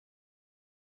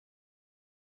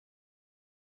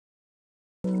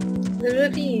The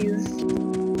rupees.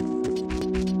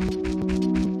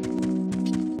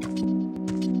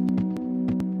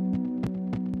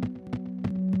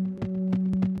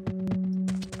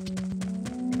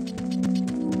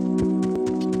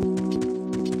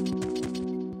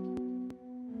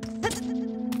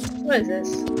 What is this?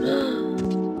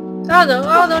 Oh no!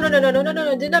 Oh no! No! No! No! No! No!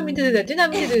 No! Did not mean to do that! Did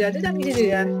not mean to do that! Did not mean to do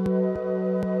that!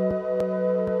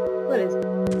 What is it?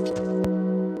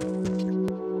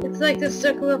 It's like the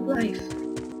circle of life.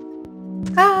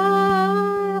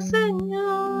 Ah,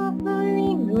 Señor,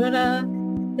 Ocarina,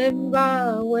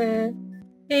 Zimbabwe,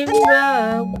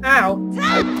 Zimbabwe. Ow!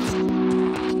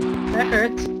 That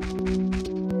hurts.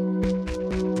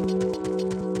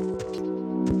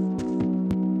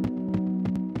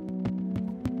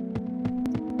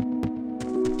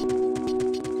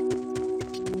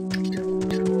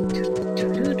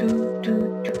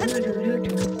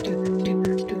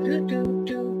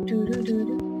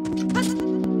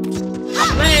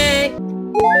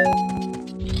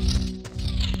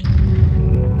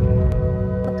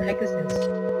 What the heck is this?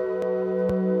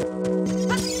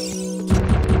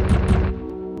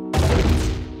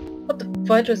 What the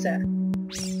fudge was that?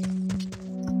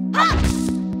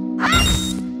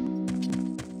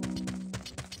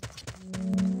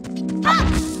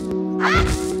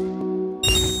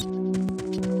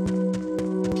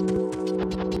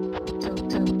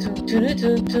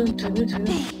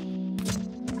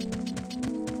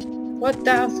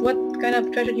 What kind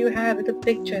of treasure do you have with the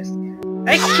big chest?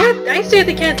 I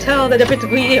seriously can't tell the difference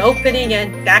between the opening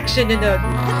and action in the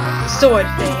sword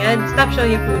thing, and stop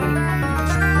showing your booty.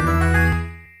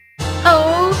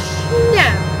 Oh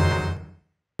snap!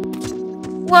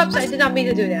 Whoops, I did not mean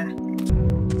to do that.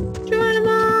 GERONIMO!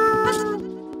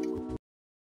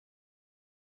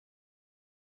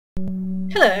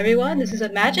 Hello everyone, this is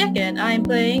Magic and I'm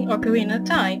playing Ocarina of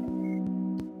Time.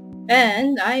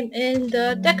 And I'm in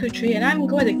the Deku Tree and I'm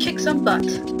going to kick some butt.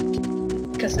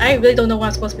 Because I really don't know what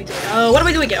I'm supposed to be doing. Oh, what am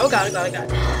I doing again? Oh god, oh god, oh god.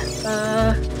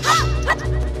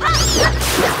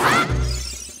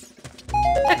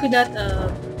 Deku Nut,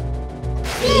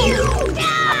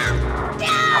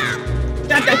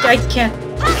 I can't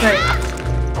play.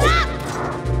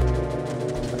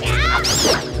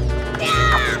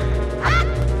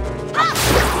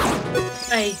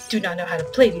 I do not know how to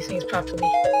play these things properly.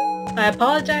 I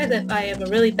apologize if I am a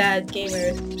really bad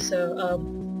gamer, so,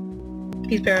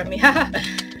 please bear with me. Haha!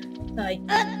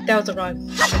 That was the wrong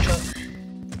control.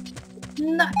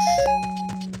 Nuts!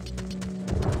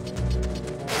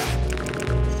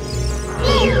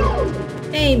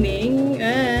 Aiming,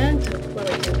 and... what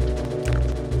do I do?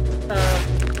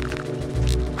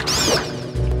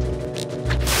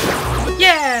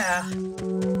 Yeah!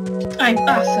 I'm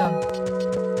awesome!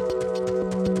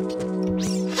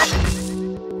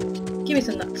 Give me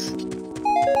some nuts.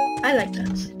 I like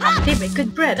nuts. They make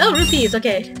good bread. Oh, rupees!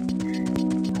 Okay.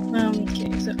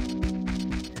 Okay, so...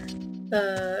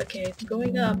 okay,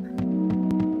 going up.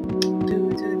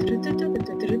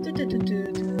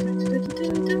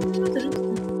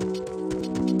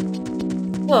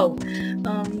 Whoa!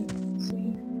 Let's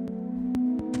see.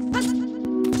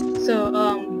 So,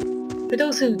 for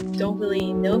those who don't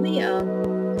really know me,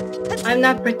 I'm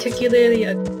not particularly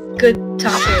a good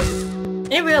talker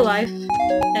in real life,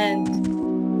 and,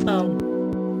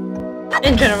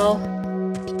 in general.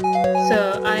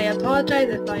 So, I apologize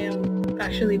if I am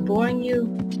actually boring you,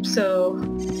 so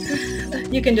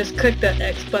you can just click the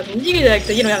X button. You don't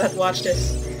have to watch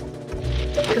this.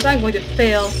 Because I'm going to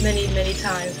fail many, many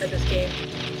times at this game.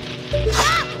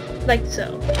 Like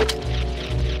so.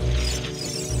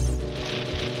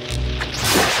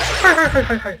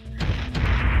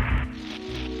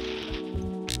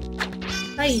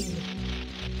 Hi.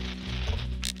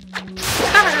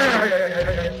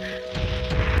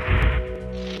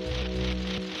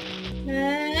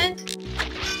 And...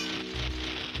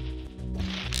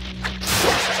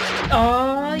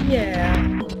 oh yeah.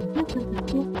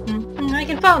 I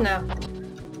can fall now.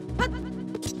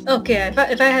 Okay, if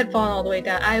I had fallen all the way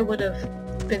down, I would have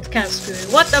been kind of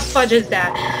screwed. What the fudge is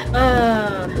that?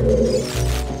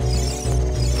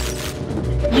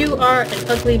 You are an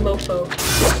ugly mofo.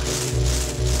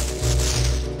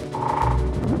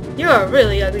 You are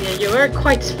really ugly and you are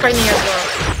quite frightening as well.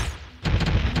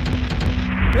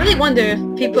 I really wonder if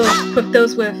people with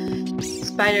those with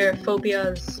spider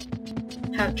phobias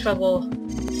have trouble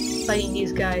fighting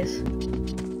these guys.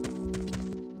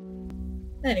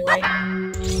 Anyway,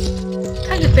 time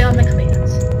to fail my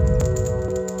commands.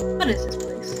 What is this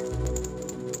place?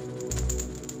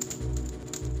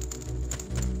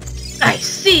 I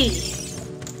see!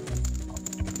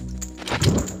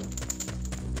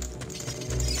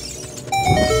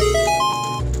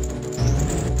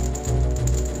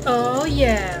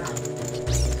 yeah!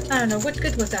 I don't know, what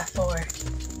good was that for?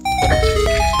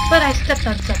 But I stepped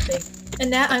on something, and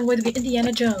now I'm going to be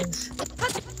Indiana Jones.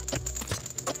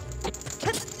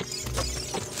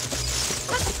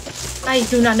 I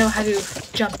do not know how to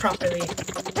jump properly.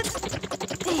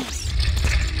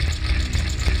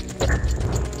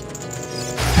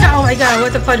 Oh my god,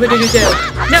 what the fuck did you do?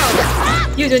 No!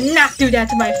 You do not do that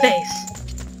to my face!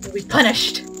 You'll be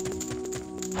punished!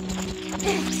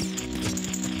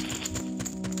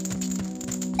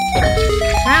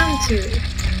 Round 2.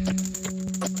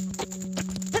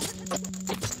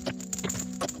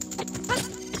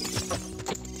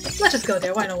 Let's just go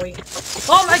there, why don't we?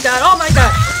 Oh my god, oh my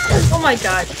god! Oh my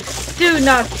god! Do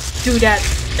not do that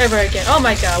ever again. Oh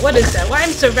my god, what is that? Why am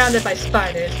I surrounded by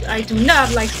spiders? I do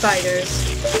not like spiders.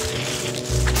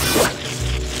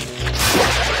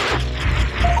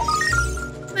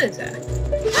 What is that?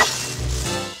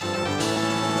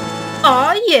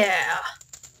 Oh yeah!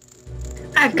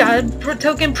 I've got a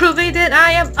token proving that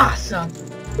I am awesome!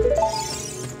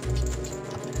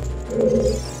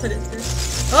 What is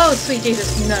this? Oh sweet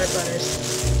Jesus, Nutter Butters.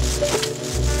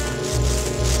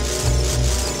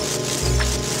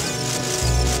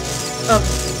 What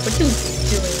are you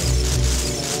doing?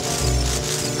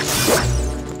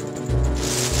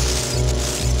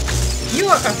 You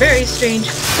are a very strange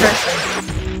person.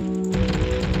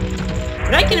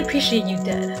 But I can appreciate you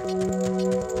dead.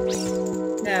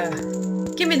 Now,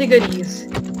 give me the goodies.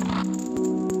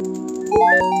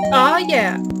 Aw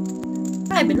yeah!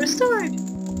 I've been restored!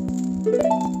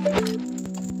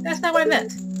 That's not what I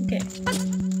meant. Okay.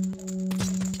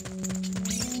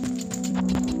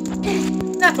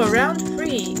 Now for round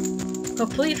 3.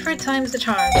 Hopefully 3 times the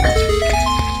charm.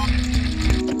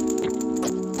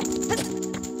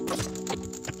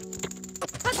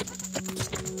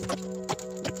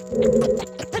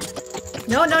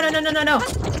 No, no, no, no, no, no, no!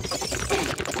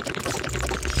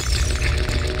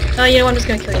 Oh, you know what? I'm just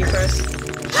gonna kill you first.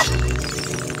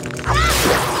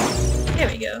 There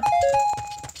we go.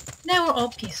 Now we're all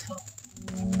peaceful.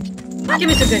 Give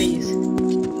me some goodies.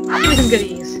 Give me some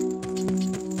goodies.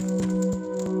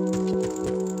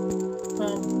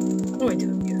 What are we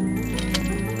doing here?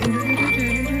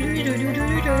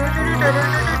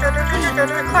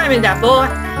 Climbing that boy!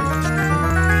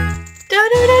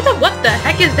 What the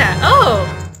heck is that? Oh!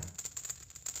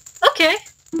 Okay.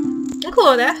 I'm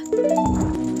cool with that.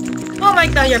 Oh my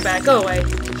god, you're back. Go away.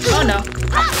 Oh no.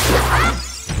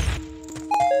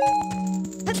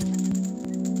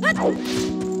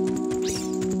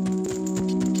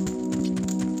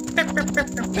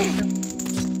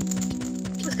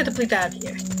 Let's get the bleep out of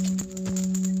here.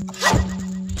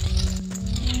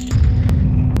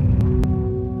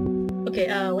 Okay,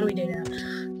 what do we do now?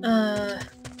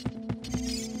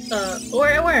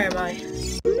 Where am I?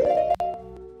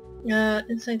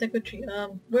 Inside the tree.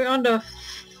 We're on the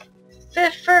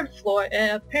third floor,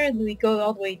 and apparently we go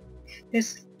all the way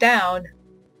this down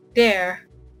there.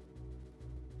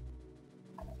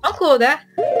 I'm cool with that.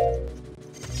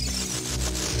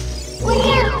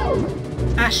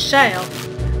 I shall.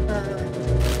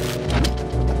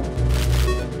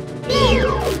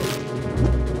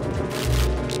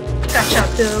 Gotcha,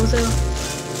 Dozo.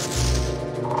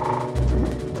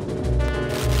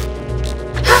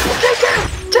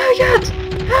 Dang it!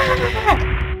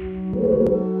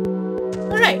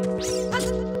 Alright.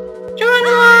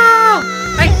 Geronimo!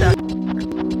 I suck.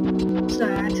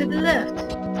 Slide to the left.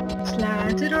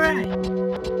 Slide to the right.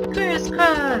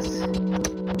 Crisscross.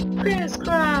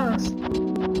 Crisscross.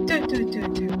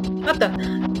 Do. What the?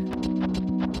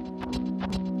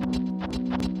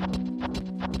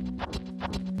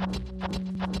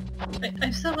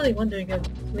 I'm still really wondering if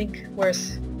Link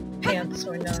wears pants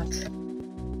or not.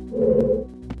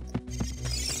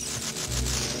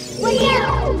 Oh yeah.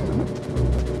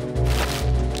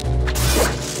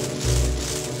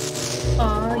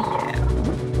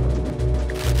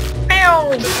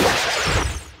 Ow!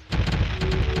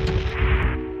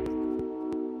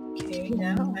 Okay,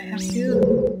 now I have to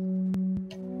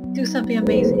do something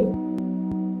amazing.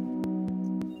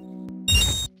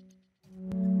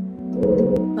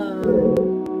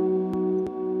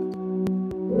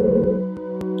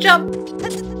 Jump!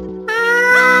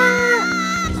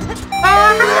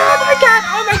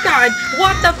 Oh my god!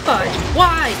 What the fudge?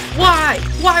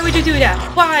 Why would you do that?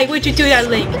 Why would you do that,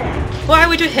 Link? Why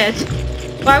would you hit?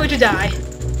 Why would you die?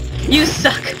 You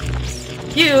suck!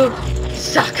 You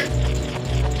suck!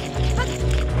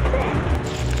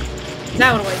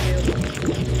 Now what do I do?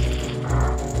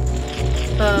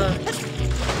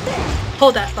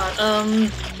 Hold that thought.